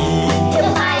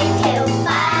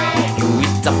有一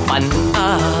隻飯啊，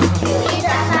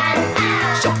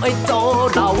想愛做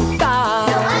老大，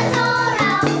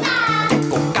一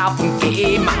個家本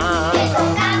幾嘛？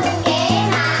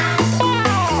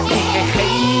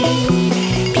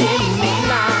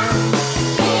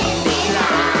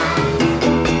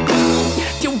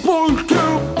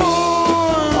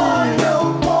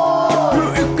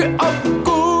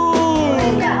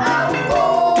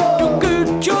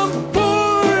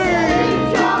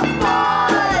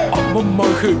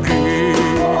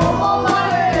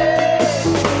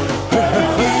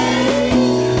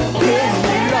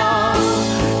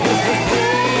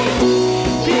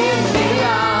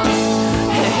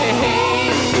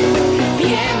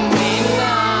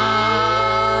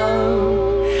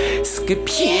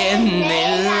騙你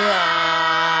啦！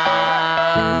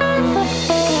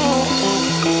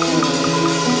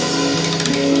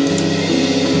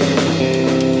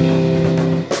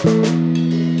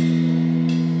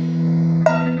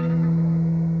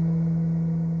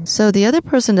 So the other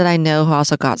person that I know who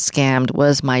also got scammed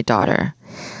was my daughter.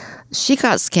 She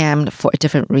got scammed for a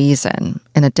different reason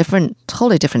and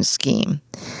totally different scheme.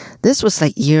 This was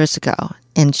like years ago,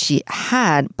 and she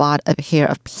had bought a pair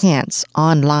of pants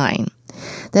online.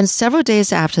 Then several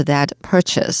days after that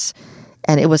purchase,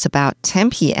 and it was about 10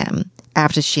 p.m.,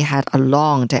 after she had a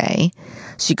long day,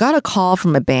 she got a call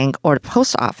from a bank or the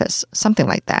post office, something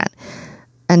like that,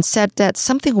 and said that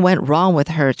something went wrong with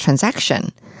her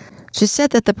transaction. She said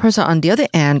that the person on the other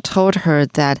end told her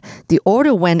that the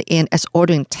order went in as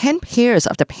ordering 10 pairs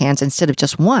of the pants instead of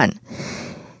just one.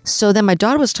 So then my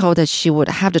daughter was told that she would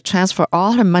have to transfer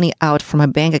all her money out from her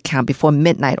bank account before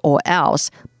midnight or else,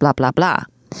 blah, blah, blah.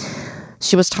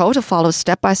 She was told to follow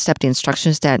step-by-step the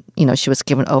instructions that, she was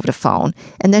given over the phone,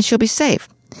 and then she'll be safe.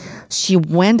 She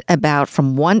went about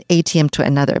from one ATM to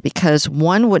another because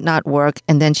one would not work,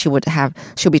 and then she'll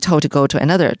be told to go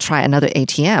to try another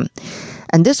ATM.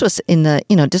 And this was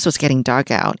this was getting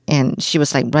dark out, and she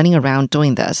was like running around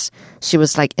doing this. She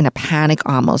was like in a panic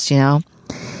almost,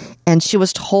 And she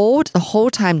was told the whole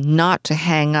time not to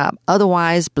hang up,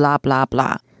 otherwise blah, blah,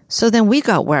 blah. So then we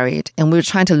got worried, and we were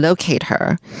trying to locate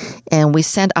her, and we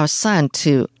sent our son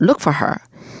to look for her.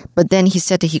 But then he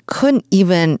said that he couldn't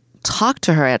even talk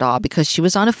to her at all because she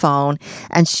was on the phone,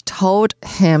 and she told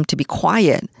him to be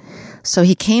quiet. So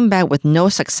he came back with no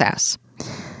success.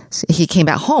 He came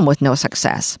back home with no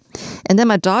success. And then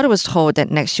my daughter was told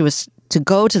that next she was to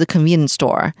go to the convenience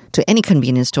store, to any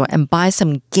convenience store, and buy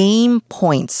some game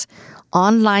points,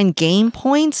 online game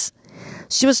points.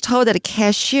 She was told that a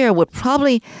cashier would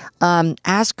probably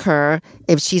ask her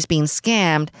if she's being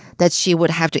scammed, that she would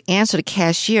have to answer the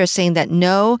cashier saying that,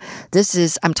 no,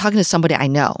 I'm talking to somebody I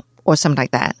know, or something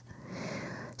like that.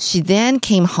 She then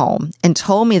came home and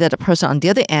told me that the person on the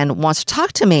other end wants to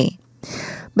talk to me.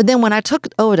 But then when I took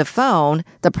over the phone,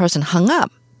 the person hung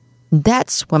up.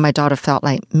 That's when my daughter felt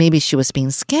like maybe she was being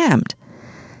scammed,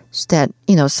 that,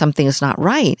 something is not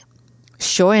right.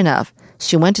 Sure enough,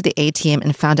 she went to the ATM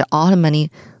and found that all her money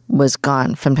was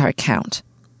gone from her account.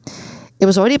 It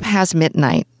was already past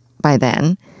midnight by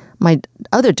then. My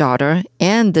other daughter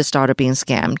and this daughter being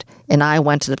scammed, and I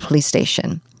went to the police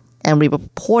station, and we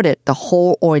reported the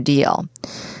whole ordeal.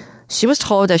 She was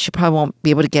told that she probably won't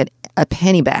be able to get a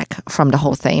penny back from the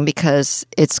whole thing because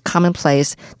it's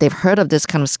commonplace. They've heard of this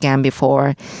kind of scam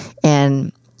before,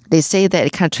 and they say that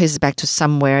it kind of traces back to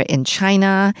somewhere in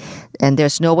China, and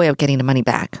there's no way of getting the money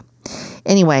back.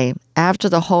 Anyway, after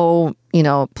the whole,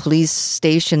 police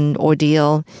station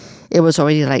ordeal, it was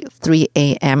already like 3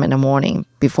 a.m. in the morning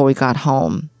before we got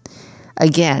home.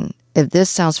 Again, if this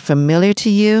sounds familiar to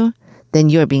you, then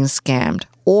you're being scammed,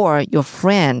 or your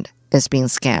friend is being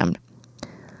scammed.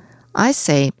 I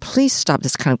say, please stop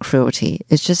this kind of cruelty.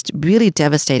 It's just really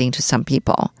devastating to some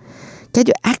people. Get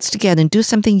your acts together and do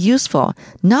something useful,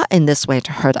 not in this way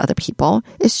to hurt other people.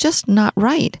 It's just not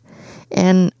right.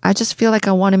 And I just feel like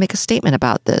I want to make a statement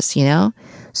about this,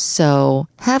 So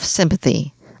have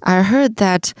sympathy. I heard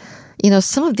that,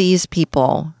 some of these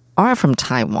people are from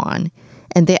Taiwan,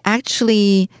 and they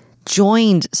actually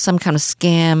joined some kind of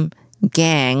scam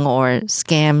gang or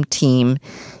scam team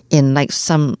in like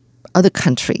some other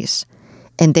countries.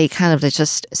 And they kind of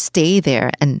just stay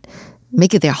there and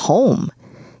make it their home,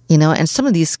 And some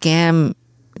of these scam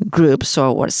groups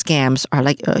or scams are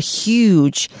like a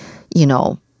huge,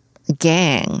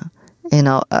 gang,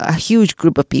 a huge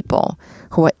group of people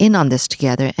who are in on this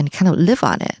together and kind of live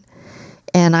on it.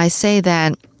 And I say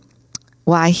that,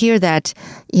 I hear that,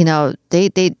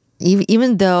 they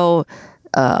even though,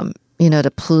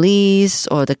 the police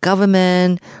or the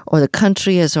government or the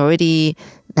country is already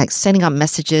like sending out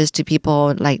messages to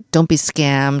people like, don't be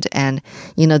scammed. And,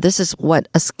 this is what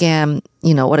a scam,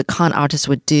 what a con artist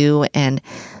would do. And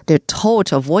they're told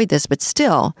to avoid this, but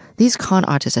still, these con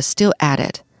artists are still at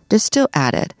it. They're still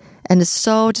at it. And it's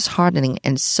so disheartening.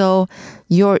 And so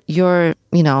you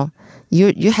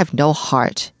have no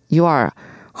heart. You are a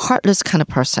heartless kind of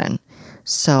person.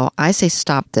 So I say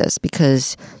stop this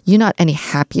because you're not any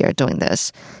happier doing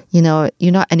this. You're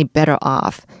not any better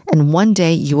off. And one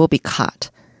day you will be caught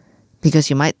because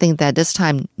you might think that this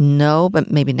time, no,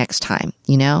 but maybe next time,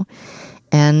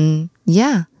 And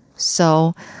yeah,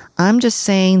 so I'm just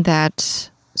saying that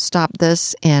stop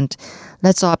this and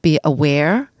let's all be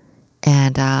aware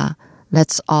and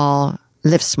let's all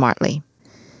live smartly.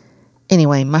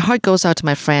 Anyway, my heart goes out to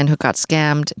my friend who got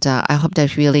scammed. I hope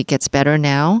that really gets better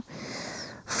now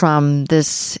from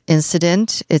this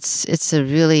incident. It's a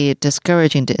really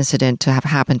discouraging incident to have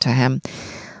happened to him.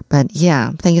 But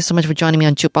yeah, thank you so much for joining me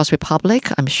on Jukebox Republic.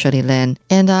 I'm Shirley Lin.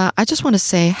 And I just want to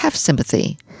say, have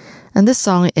sympathy. And this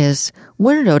song is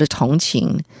温柔的同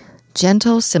情,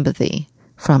 Gentle Sympathy,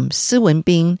 from Si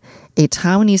Wenbing, a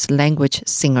Taiwanese language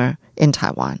singer in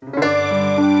Taiwan.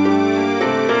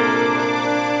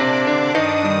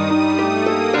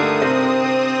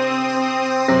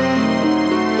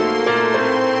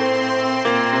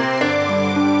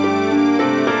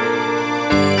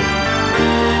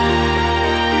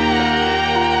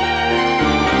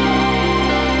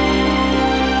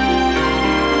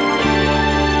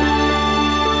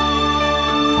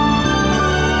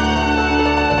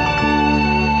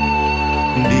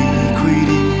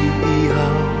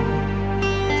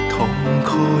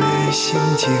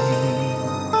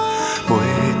袂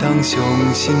当相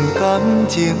信感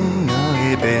情若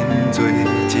会变做一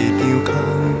场空。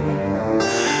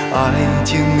爱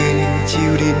情的酒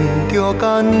啉着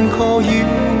艰苦犹原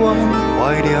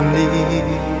怀念你，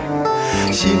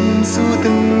心事断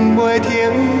袂停，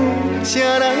啥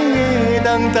人会当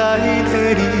代替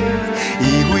你？以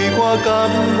为我甘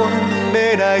愿要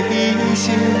来牺牲，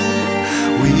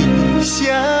为什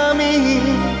么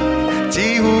只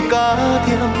有加添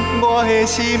我的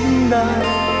心内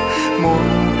无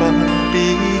法比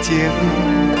情，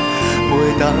袂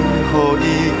当予伊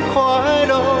快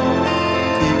乐。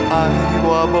你爱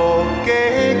我无假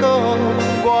果，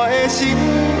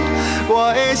我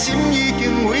的心已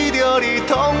经为着你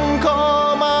痛苦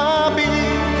麻痹，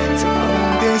藏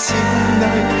在心内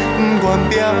不愿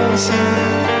表示，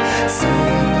算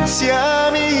啥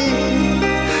物？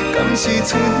敢是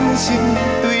存心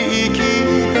对伊期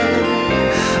待，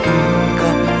不甘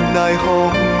来放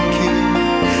弃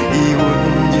伊温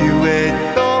柔的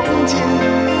动情，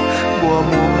我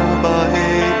膜拜的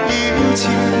友情。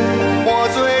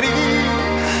做你，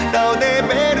到底要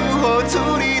如何处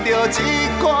理着这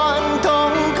款痛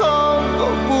苦又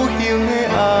不幸的爱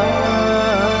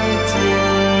情？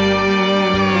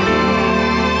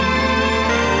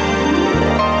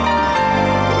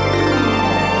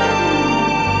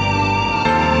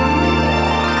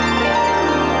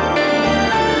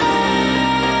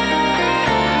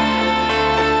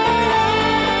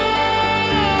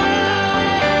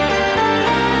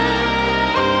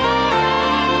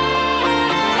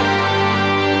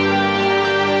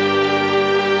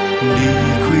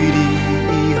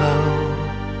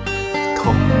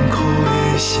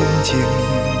心情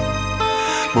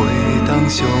袂当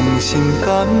相信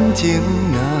感情，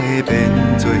哪会变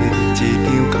做一场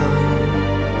空？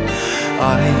爱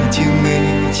情的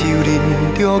酒啉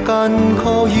着艰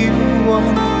苦犹原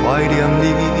怀念你，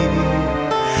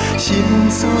心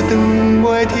事断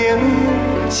袂停，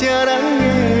啥人会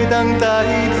当代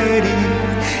替你？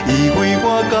以为我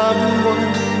甘愿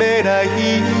要来牺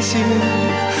牲，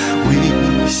为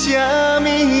什么？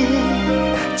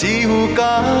只有加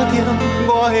添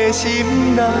我的心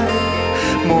内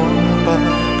无法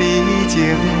比情，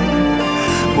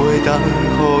袂当予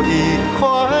伊快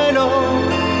乐。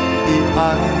你爱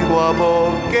我无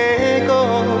假果，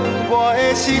我的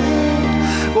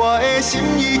心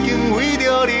已经为着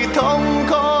你痛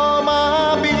苦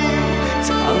麻痹，藏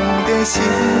在心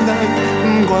内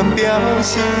不愿表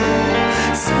示，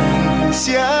算啥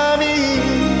物？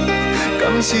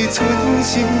敢是存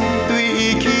心对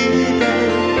伊期待？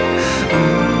不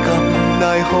甘来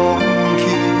放弃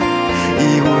伊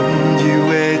温柔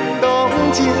的动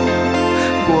情，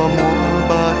我膜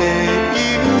拜的友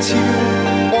情，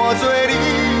换做你，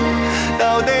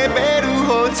到底要如何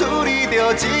处理着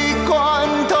这款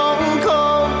痛苦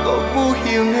又不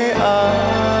幸的爱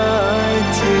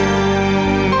情？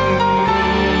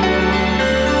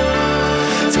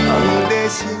藏在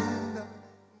心。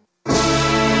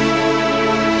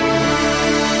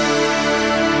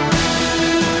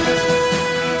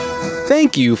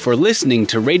Thank you for listening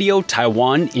to Radio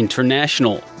Taiwan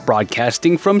International,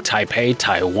 broadcasting from Taipei,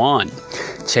 Taiwan.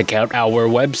 Check out our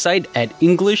website at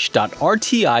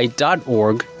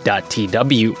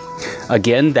english.rti.org.tw.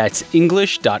 Again, that's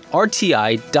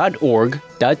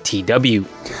english.rti.org.tw.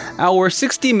 Our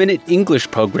 60-minute English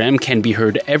program can be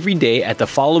heard every day at the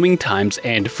following times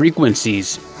and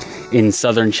frequencies. In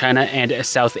southern China and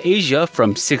South Asia from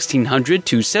 1600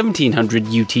 to 1700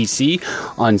 UTC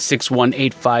on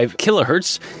 6185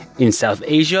 kHz. In South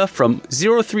Asia from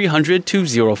 0300 to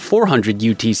 0400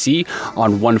 UTC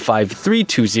on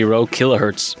 15320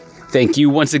 kHz. Thank you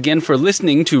once again for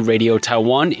listening to Radio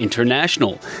Taiwan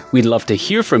International. We'd love to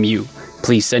hear from you.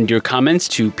 Please send your comments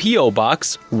to P.O.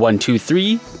 Box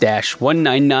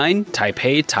 123-199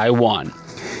 Taipei, Taiwan.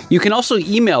 You can also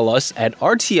email us at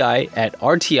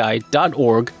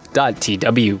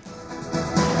rti@rti.org.tw.